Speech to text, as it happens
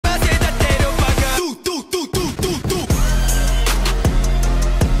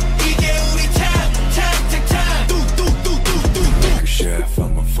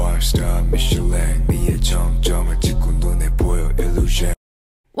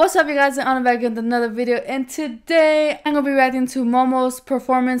What's up, you guys? I'm back with another video, and today I'm gonna be reacting to Momo's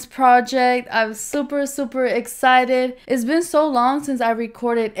performance project. I'm super excited. It's been so long since I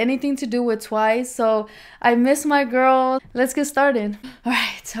recorded anything to do with Twice, so I miss my girl. Let's get started. All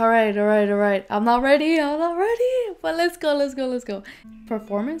right. I'm not ready, but let's go.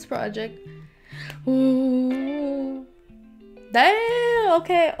 Performance project. Ooh, damn.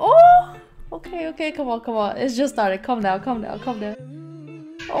 Okay. Oh, okay. Come on. It's just started. Calm down.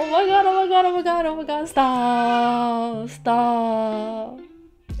 Oh my god, stop.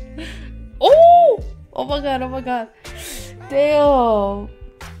 Oh my god. Damn.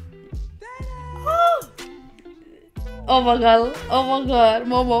 Oh my god,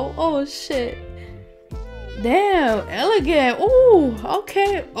 Momo. Oh shit. Damn, elegant. Ooh,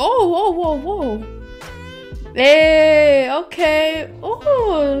 okay. Whoa. Hey, okay.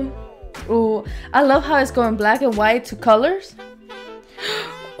 Ooh, I love how it's going black and white to colors.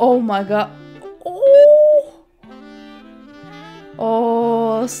 Oh my god.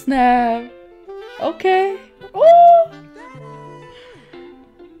 Oh snap. Okay.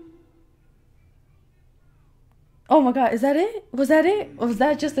 Oh my god, is that it? Was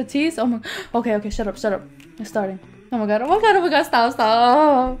that just a tease? Oh my. Okay, shut up. It's starting. Oh my god,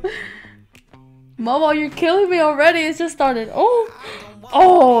 stop. Momo, you're killing me already. It just started.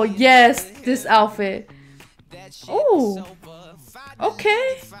 Oh yes, this outfit. Oh.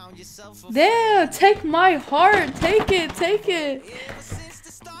 Okay. Damn, take my heart. Take it.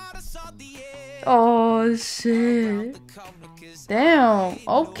 Oh shit. Damn.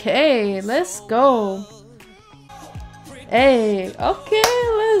 Okay, let's go. Hey, okay,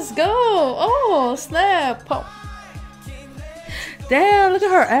 let's go. Oh, snap. Pop. Damn, look at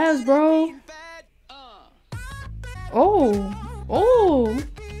her ass, bro. Oh.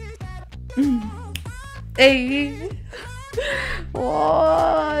 Hey.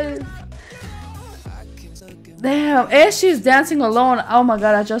 What? Damn, and she's dancing alone. Oh my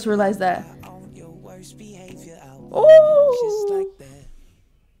god, I just realized that.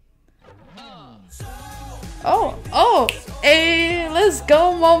 Oh, hey, let's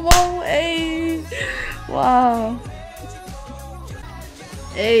go, Momo. Hey, wow.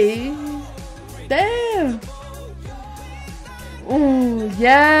 Hey, damn. Ooh,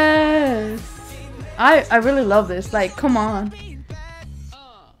 yes. I really love this. Like, come on.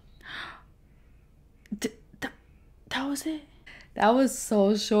 That was it? That was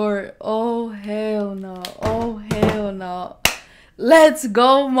so short. Oh, hell no. Let's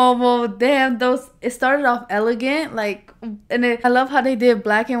go, Momo. Damn, it started off elegant. Like, I love how they did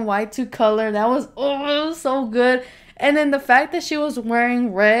black and white to color. That was, it was so good. And then the fact that she was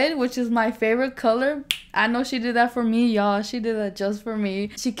wearing red, which is my favorite color. I know she did that for me, y'all. She did that just for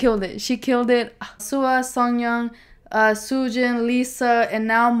me. She killed it. Sua, Songyeon, SOOJIN, Lisa, and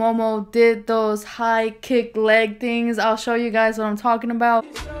now Momo did those high kick leg things. I'll show you guys what I'm talking about.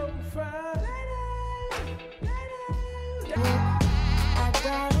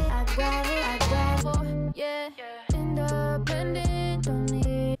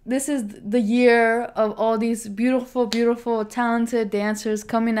 This is the year of all these beautiful, talented dancers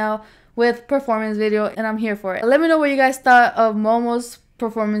coming out with performance video, and I'm here for it. Let me know what you guys thought of Momo's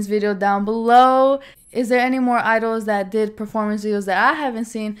performance video down below. Is there any more idols that did performance videos that I haven't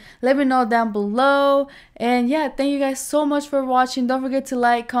seen? Let me know down below. And yeah, thank you guys so much for watching. Don't forget to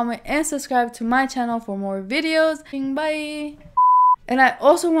like, comment, and subscribe to my channel for more videos. Bye. And I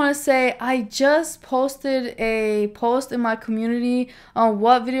also want to say I just posted a post in my community on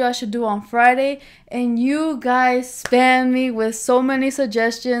what video I should do on Friday, and you guys spammed me with so many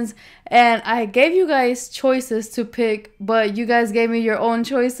suggestions, and I gave you guys choices to pick, but you guys gave me your own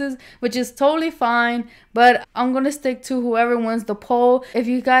choices, which is totally fine. But I'm gonna stick to whoever wins the poll. If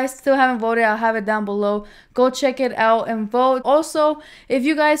you guys still haven't voted, I'll have it down below. Go check it out and vote. Also, if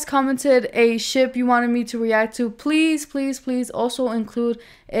you guys commented a ship you wanted me to react to, please also include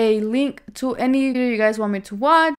a link to any video you guys want me to watch.